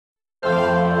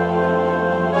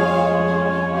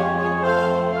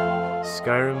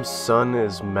Skyrim's sun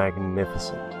is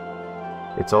magnificent.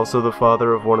 It's also the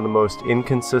father of one of the most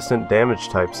inconsistent damage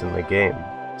types in the game,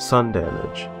 sun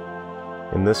damage.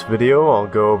 In this video, I'll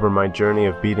go over my journey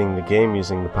of beating the game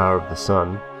using the power of the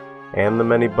sun, and the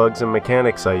many bugs and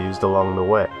mechanics I used along the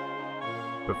way.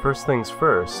 But first things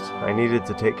first, I needed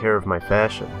to take care of my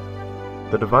fashion.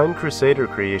 The Divine Crusader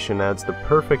creation adds the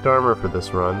perfect armor for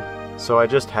this run, so I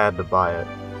just had to buy it.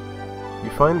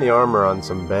 You find the armor on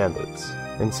some bandits,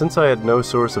 and since I had no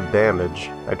source of damage,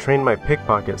 I trained my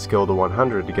pickpocket skill to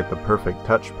 100 to get the perfect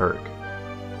touch perk.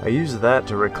 I used that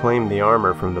to reclaim the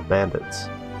armor from the bandits.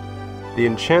 The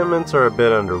enchantments are a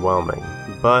bit underwhelming,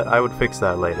 but I would fix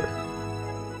that later.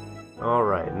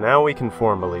 Alright, now we can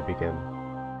formally begin.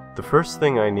 The first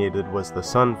thing I needed was the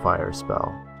Sunfire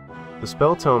spell. The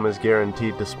spell tome is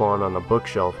guaranteed to spawn on a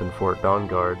bookshelf in Fort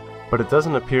Dawnguard, but it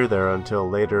doesn't appear there until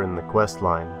later in the quest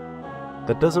line.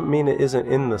 That doesn't mean it isn't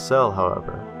in the cell,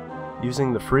 however.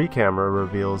 Using the free camera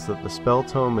reveals that the spell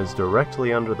tome is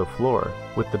directly under the floor,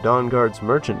 with the Dawnguard's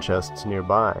merchant chests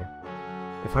nearby.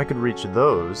 If I could reach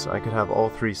those, I could have all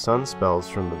 3 sun spells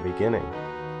from the beginning.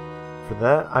 For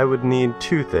that, I would need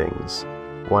 2 things.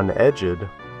 One edged,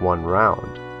 one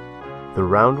round. The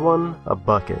round one, a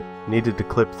bucket, needed to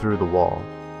clip through the wall.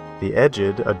 The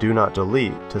edged, a do not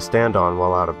delete, to stand on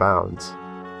while out of bounds.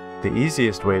 The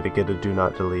easiest way to get a do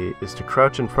not delete is to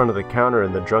crouch in front of the counter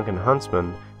in the Drunken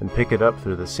Huntsman and pick it up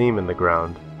through the seam in the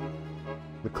ground.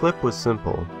 The clip was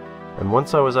simple, and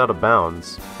once I was out of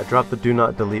bounds, I dropped the do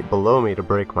not delete below me to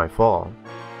break my fall.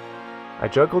 I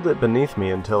juggled it beneath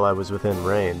me until I was within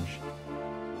range.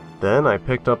 Then I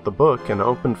picked up the book and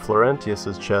opened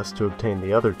Florentius' chest to obtain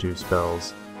the other 2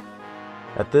 spells.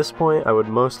 At this point I would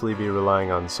mostly be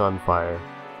relying on Sunfire,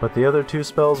 but the other 2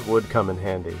 spells would come in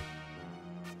handy.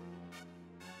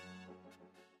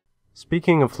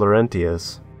 Speaking of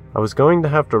Florentius, I was going to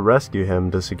have to rescue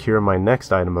him to secure my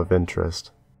next item of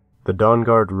interest, the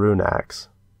Dawnguard rune axe.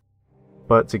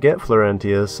 But to get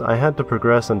Florentius, I had to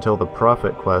progress until the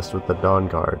Prophet quest with the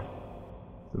Dawnguard.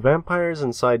 The vampires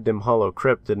inside Dimhollow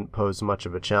Crypt didn't pose much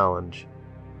of a challenge.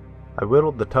 I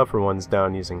whittled the tougher ones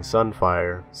down using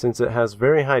Sunfire, since it has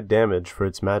very high damage for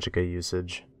its magicka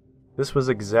usage. This was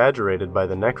exaggerated by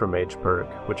the Necromage perk,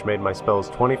 which made my spells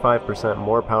 25%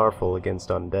 more powerful against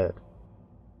undead.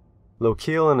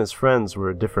 Lokiel and his friends were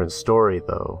a different story,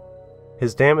 though.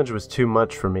 His damage was too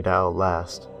much for me to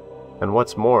outlast. And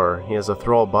what's more, he has a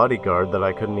thrall bodyguard that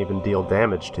I couldn't even deal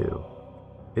damage to.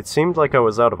 It seemed like I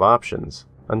was out of options,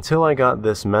 until I got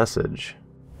this message.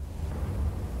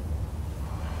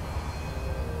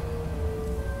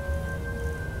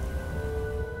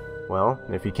 Well,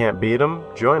 if you can't beat him,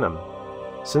 join him.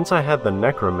 Since I had the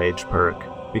Necromage perk,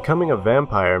 becoming a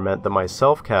vampire meant that my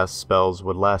self-cast spells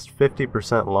would last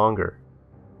 50% longer.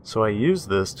 So I used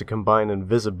this to combine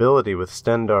invisibility with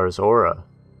Stendarr's aura.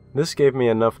 This gave me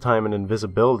enough time and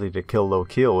invisibility to kill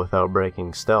Lokiel without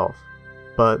breaking stealth.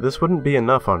 But this wouldn't be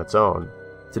enough on its own.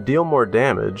 To deal more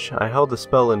damage, I held the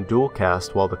spell in dual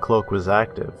cast while the cloak was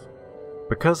active.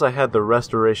 Because I had the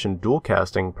Restoration dual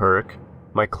casting perk,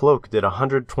 my cloak did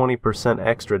 120%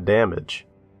 extra damage.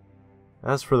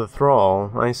 As for the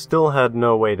thrall, I still had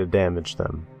no way to damage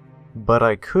them. But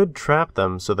I could trap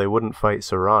them so they wouldn't fight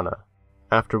Serana,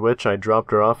 after which I dropped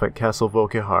her off at Castle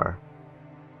Volkihar.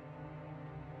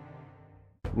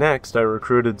 Next, I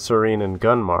recruited Sorine and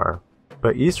Gunmar,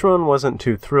 but Isron wasn't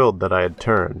too thrilled that I had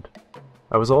turned.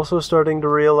 I was also starting to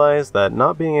realize that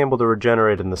not being able to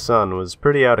regenerate in the sun was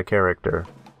pretty out of character,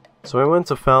 so I went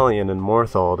to Phalion and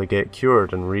Morthal to get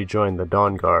cured and rejoin the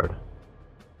Dawnguard.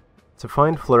 To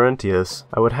find Florentius,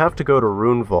 I would have to go to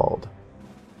Runevald.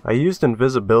 I used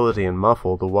invisibility and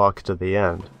muffle to walk to the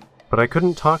end, but I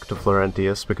couldn't talk to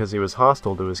Florentius because he was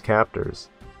hostile to his captors.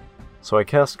 So I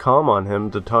cast Calm on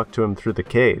him to talk to him through the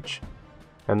cage,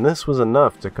 and this was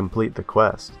enough to complete the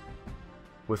quest.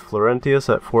 With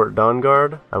Florentius at Fort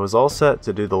Dawnguard, I was all set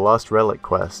to do the Lost Relic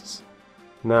quests.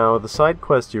 Now, the side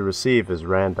quest you receive is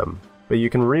random, but you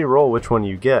can re-roll which one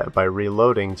you get by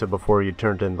reloading to before you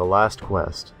turned in the last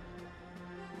quest.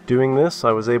 Doing this,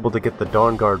 I was able to get the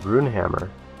Dawnguard Runehammer,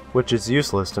 which is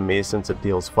useless to me since it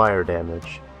deals fire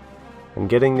damage. And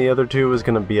getting the other 2 was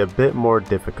going to be a bit more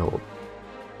difficult.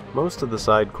 Most of the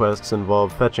side quests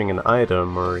involve fetching an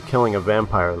item or killing a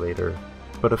vampire leader,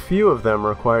 but a few of them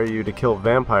require you to kill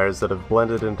vampires that have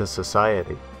blended into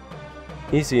society.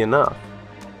 Easy enough,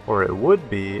 or it would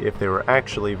be if they were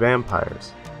actually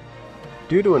vampires.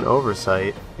 Due to an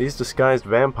oversight, these disguised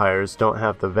vampires don't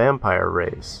have the vampire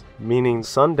race, meaning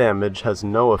sun damage has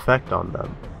no effect on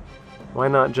them. Why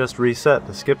not just reset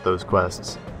to skip those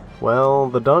quests? Well,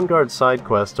 the Dawnguard side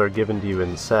quests are given to you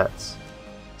in sets.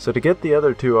 So to get the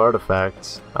other two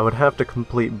artifacts, I would have to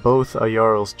complete both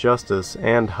Auriel's Justice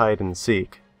and Hide and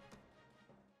Seek.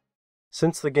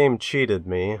 Since the game cheated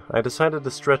me, I decided to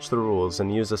stretch the rules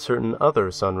and use a certain other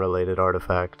sun-related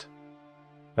artifact.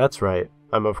 That's right,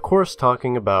 I'm of course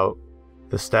talking about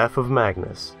the Staff of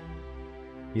Magnus.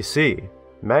 You see,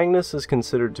 Magnus is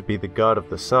considered to be the god of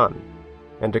the sun,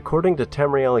 and according to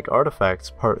Tamrielic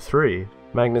Artifacts Part 3,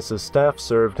 Magnus's staff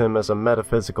served him as a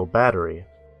metaphysical battery.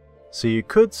 So you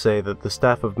could say that the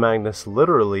Staff of Magnus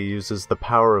literally uses the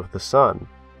power of the sun.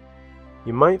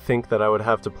 You might think that I would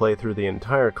have to play through the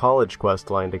entire college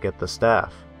quest line to get the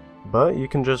staff, but you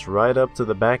can just ride up to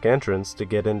the back entrance to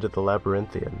get into the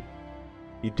Labyrinthian.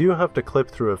 You do have to clip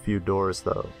through a few doors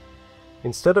though.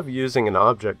 Instead of using an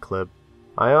object clip,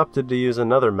 I opted to use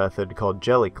another method called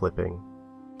jelly clipping.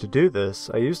 To do this,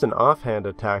 I used an offhand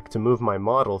attack to move my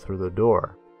model through the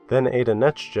door, then ate a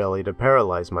netch jelly to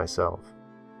paralyze myself.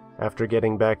 After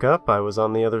getting back up, I was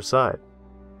on the other side.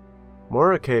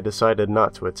 Morike decided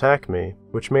not to attack me,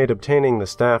 which made obtaining the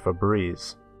staff a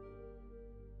breeze.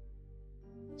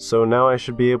 So now I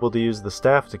should be able to use the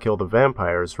staff to kill the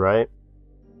vampires, right?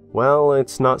 Well,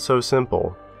 it's not so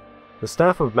simple. The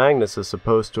Staff of Magnus is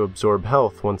supposed to absorb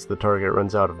health once the target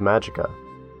runs out of magicka,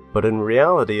 but in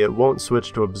reality it won't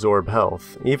switch to absorb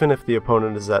health, even if the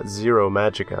opponent is at 0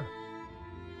 magicka.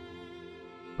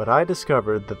 But I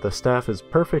discovered that the staff is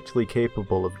perfectly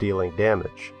capable of dealing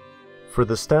damage, for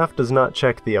the staff does not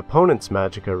check the opponent's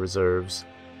magicka reserves,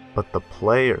 but the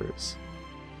player's.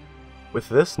 With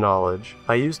this knowledge,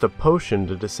 I used a potion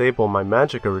to disable my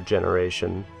magicka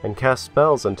regeneration and cast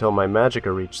spells until my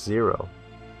magicka reached 0.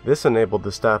 This enabled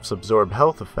the staff's absorb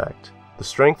health effect, the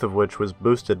strength of which was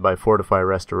boosted by Fortify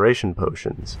Restoration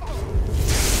potions.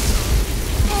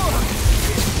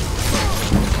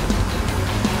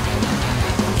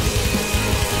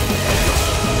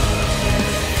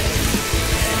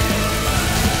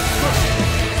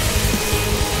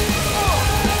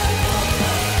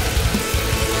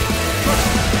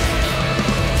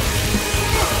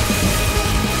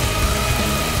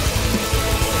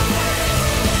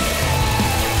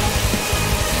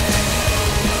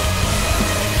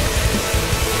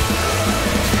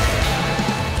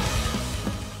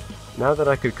 Now that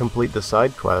I could complete the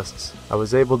side quests, I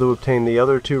was able to obtain the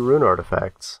other 2 rune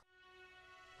artifacts.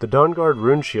 The Dawnguard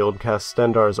rune shield casts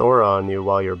Stendarr's aura on you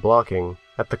while you're blocking,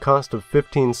 at the cost of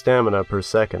 15 stamina per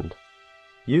second.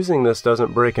 Using this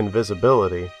doesn't break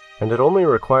invisibility, and it only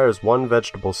requires 1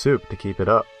 vegetable soup to keep it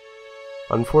up.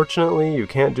 Unfortunately, you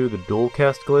can't do the dual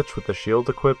cast glitch with the shield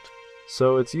equipped,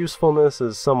 so its usefulness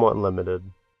is somewhat limited.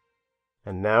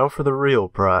 And now for the real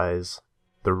prize,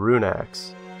 the rune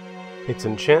axe. Its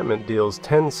enchantment deals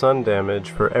 10 sun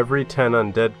damage for every 10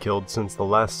 undead killed since the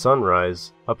last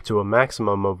sunrise, up to a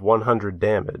maximum of 100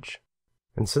 damage.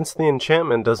 And since the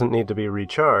enchantment doesn't need to be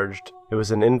recharged, it was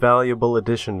an invaluable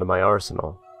addition to my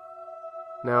arsenal.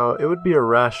 Now, it would be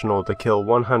irrational to kill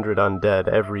 100 undead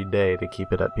every day to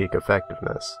keep it at peak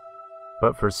effectiveness.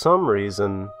 But for some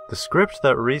reason, the script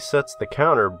that resets the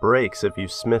counter breaks if you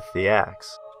smith the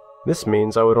axe. This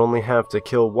means I would only have to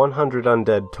kill 100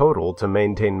 undead total to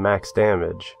maintain max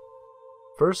damage.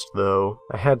 First though,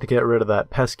 I had to get rid of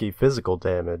that pesky physical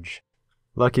damage.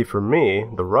 Lucky for me,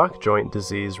 the rock joint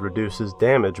disease reduces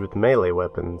damage with melee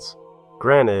weapons.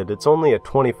 Granted, it's only a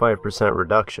 25%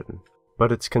 reduction,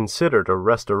 but it's considered a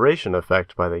restoration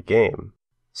effect by the game.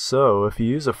 So, if you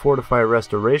use a Fortify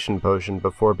Restoration potion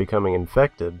before becoming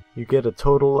infected, you get a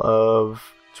total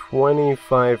of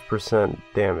 25%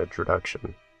 damage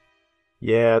reduction.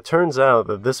 Yeah, it turns out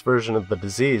that this version of the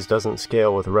disease doesn't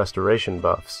scale with restoration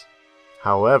buffs.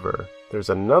 However, there's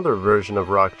another version of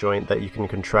rock joint that you can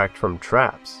contract from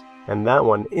traps, and that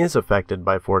one is affected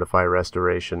by Fortify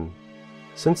Restoration.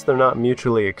 Since they're not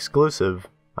mutually exclusive,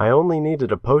 I only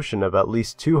needed a potion of at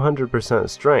least 200%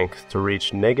 strength to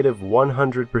reach negative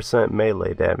 100%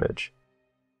 melee damage.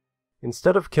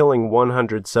 Instead of killing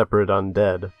 100 separate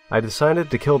undead, I decided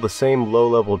to kill the same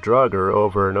low-level Draugr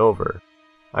over and over.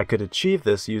 I could achieve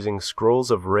this using Scrolls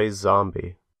of Raise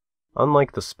Zombie.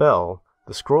 Unlike the spell,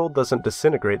 the scroll doesn't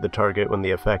disintegrate the target when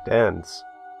the effect ends.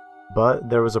 But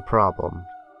there was a problem.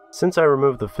 Since I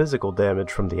removed the physical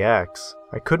damage from the axe,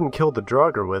 I couldn't kill the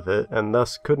Draugr with it and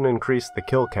thus couldn't increase the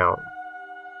kill count.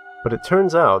 But it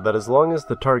turns out that as long as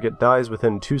the target dies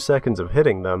within 2 seconds of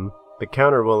hitting them, the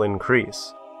counter will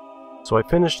increase. So I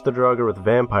finished the Draugr with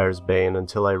Vampire's Bane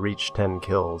until I reached 10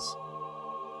 kills.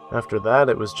 After that,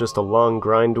 it was just a long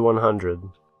grind to 100.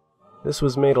 This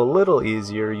was made a little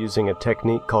easier using a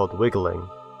technique called wiggling.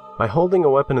 By holding a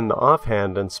weapon in the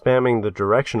offhand and spamming the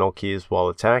directional keys while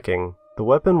attacking, the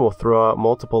weapon will throw out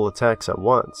multiple attacks at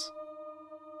once.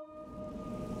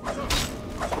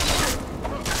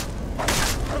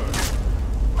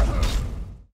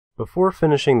 Before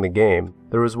finishing the game,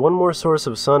 there was one more source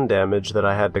of sun damage that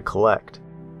I had to collect: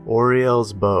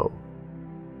 Auriel's bow.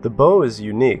 The bow is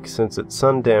unique since its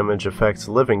sun damage affects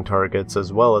living targets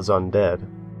as well as undead.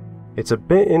 It's a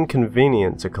bit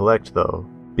inconvenient to collect though,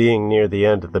 being near the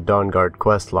end of the Dawnguard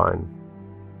questline.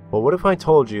 But what if I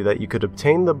told you that you could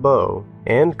obtain the bow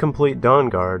and complete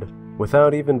Dawnguard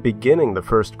without even beginning the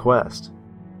first quest?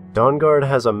 Dawnguard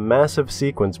has a massive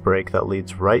sequence break that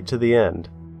leads right to the end.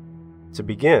 To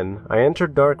begin, I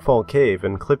entered Darkfall Cave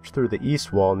and clipped through the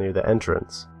east wall near the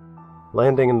entrance.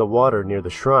 Landing in the water near the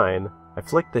shrine, I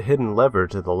flicked the hidden lever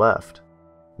to the left.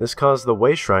 This caused the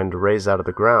way shrine to raise out of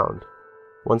the ground.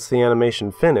 Once the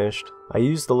animation finished, I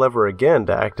used the lever again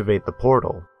to activate the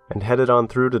portal, and headed on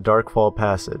through to Darkfall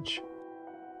Passage.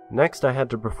 Next I had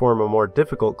to perform a more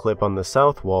difficult clip on the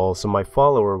south wall so my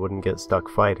follower wouldn't get stuck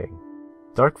fighting.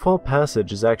 Darkfall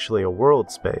Passage is actually a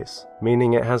world space,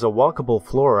 meaning it has a walkable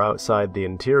floor outside the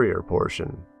interior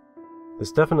portion.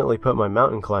 This definitely put my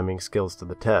mountain climbing skills to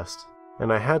the test,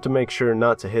 and I had to make sure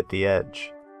not to hit the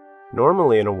edge.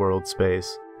 Normally in a world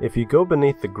space, if you go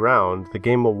beneath the ground, the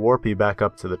game will warp you back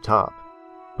up to the top.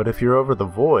 But if you're over the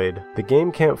void, the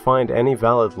game can't find any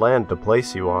valid land to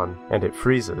place you on, and it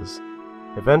freezes.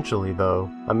 Eventually though,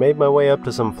 I made my way up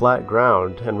to some flat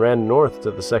ground and ran north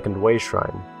to the second way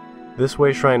shrine. This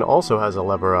way shrine also has a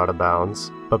lever out of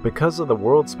bounds, but because of the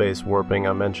world space warping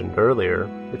I mentioned earlier,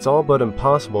 it's all but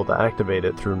impossible to activate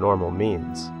it through normal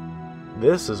means.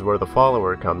 This is where the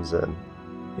follower comes in.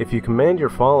 If you command your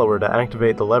follower to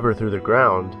activate the lever through the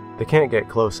ground, they can't get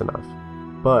close enough.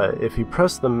 But if you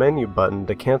press the menu button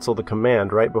to cancel the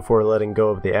command right before letting go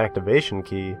of the activation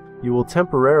key, you will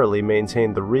temporarily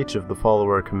maintain the reach of the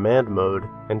follower command mode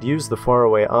and use the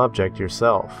faraway object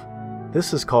yourself.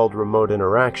 This is called remote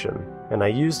interaction, and I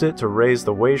used it to raise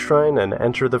the way shrine and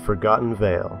enter the Forgotten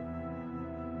Vale.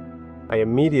 I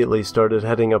immediately started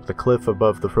heading up the cliff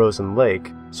above the frozen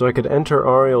lake so I could enter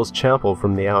Auriel's chapel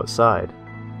from the outside.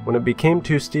 When it became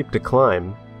too steep to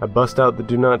climb, I bust out the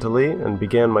Do Not Delete and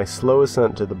began my slow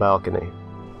ascent to the balcony.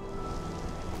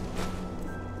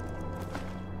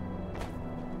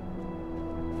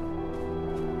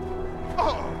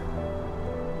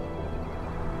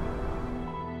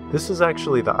 This is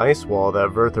actually the ice wall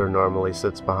that Werther normally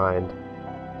sits behind.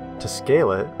 To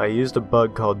scale it, I used a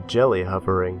bug called jelly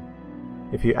hovering.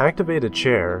 If you activate a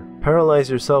chair, paralyze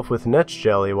yourself with Netch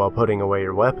jelly while putting away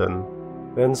your weapon,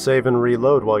 then save and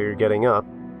reload while you're getting up,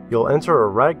 you'll enter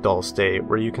a ragdoll state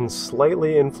where you can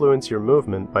slightly influence your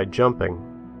movement by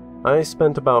jumping. I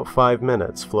spent about 5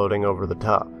 minutes floating over the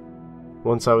top.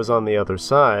 Once I was on the other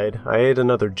side, I ate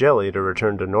another jelly to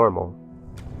return to normal.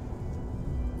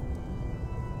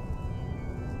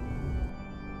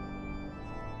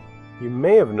 You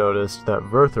may have noticed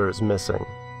that Werther is missing.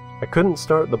 I couldn't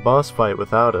start the boss fight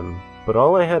without him, but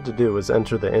all I had to do was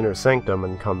enter the inner sanctum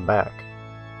and come back.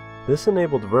 This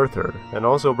enabled Werther, and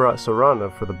also brought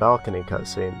Sorana for the balcony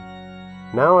cutscene.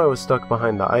 Now I was stuck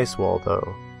behind the ice wall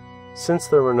though. Since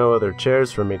there were no other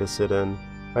chairs for me to sit in,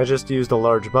 I just used a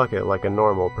large bucket like a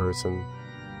normal person.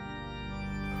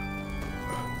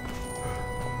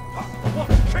 What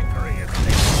trickery is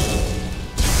this?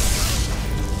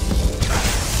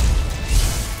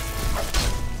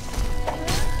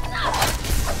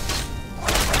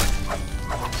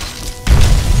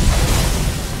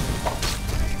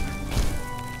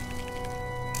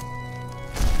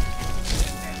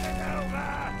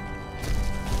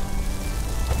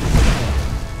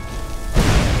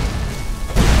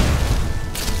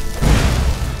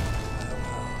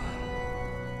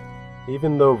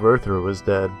 Even though Werther was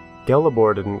dead,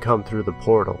 Gelibor didn't come through the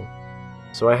portal,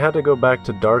 so I had to go back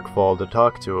to Darkfall to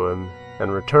talk to him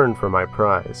and return for my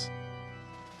prize.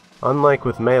 Unlike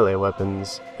with melee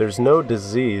weapons, there's no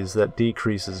disease that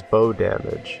decreases bow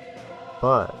damage,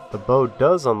 but the bow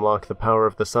does unlock the power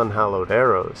of the Sunhallowed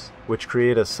Arrows, which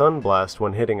create a sunblast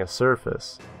when hitting a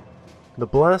surface. The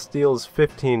blast deals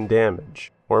 15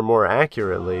 damage, or more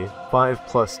accurately, 5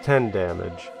 plus 10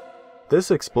 damage. This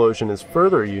explosion is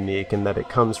further unique in that it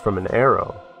comes from an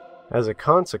arrow. As a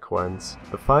consequence,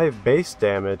 the 5 base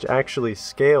damage actually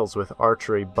scales with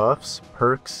archery buffs,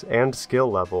 perks, and skill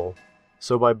level.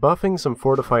 So by buffing some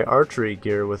Fortify Archery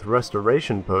gear with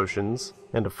Restoration Potions,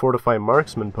 and a Fortify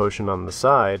Marksman Potion on the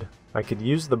side, I could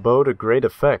use the bow to great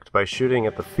effect by shooting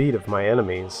at the feet of my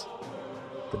enemies.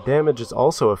 The damage is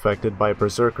also affected by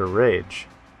Berserker Rage,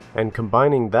 and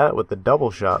combining that with the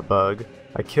double shot bug,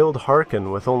 I killed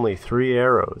Harken with only 3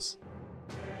 arrows.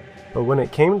 But when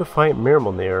it came to fight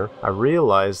Mirmulnir, I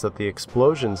realized that the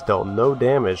explosions dealt no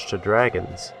damage to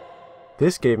dragons.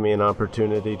 This gave me an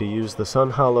opportunity to use the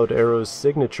Sunhallowed Arrows'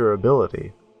 signature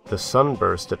ability, the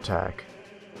Sunburst attack.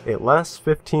 It lasts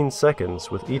 15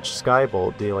 seconds, with each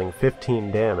skybolt dealing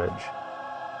 15 damage.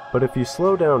 But if you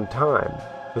slow down time,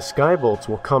 the skybolts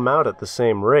will come out at the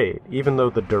same rate, even though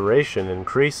the duration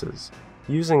increases.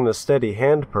 Using the Steady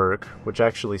Hand perk, which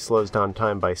actually slows down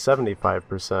time by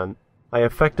 75%, I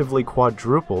effectively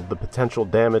quadrupled the potential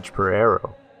damage per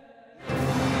arrow.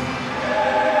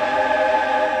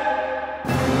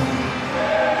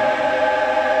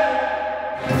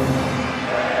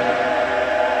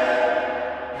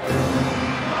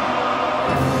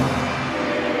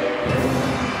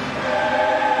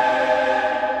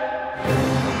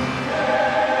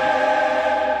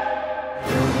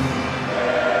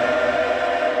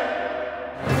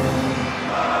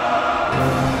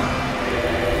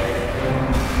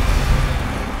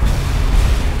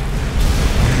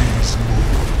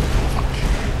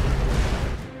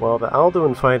 While the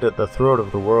Alduin fight at the throat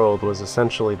of the world was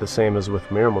essentially the same as with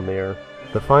Mirmulnir,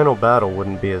 the final battle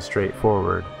wouldn't be as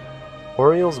straightforward.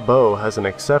 Auriel's bow has an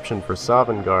exception for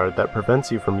Sovngarde that prevents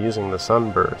you from using the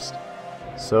Sunburst,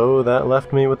 so that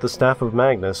left me with the Staff of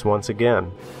Magnus once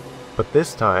again. But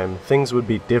this time, things would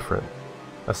be different.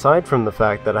 Aside from the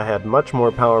fact that I had much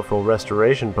more powerful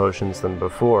restoration potions than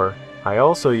before, I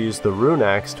also used the Rune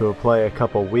Axe to apply a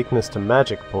couple weakness to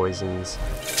magic poisons.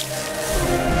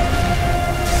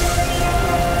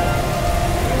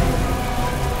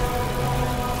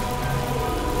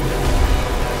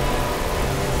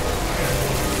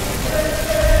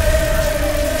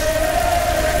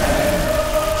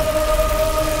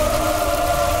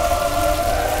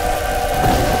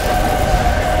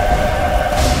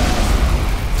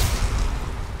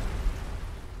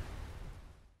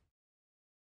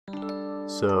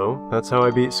 So, that's how I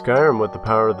beat Skyrim with the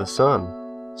power of the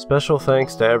sun. Special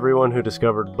thanks to everyone who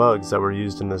discovered bugs that were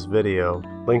used in this video.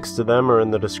 Links to them are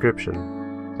in the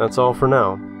description. That's all for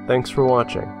now. Thanks for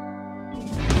watching.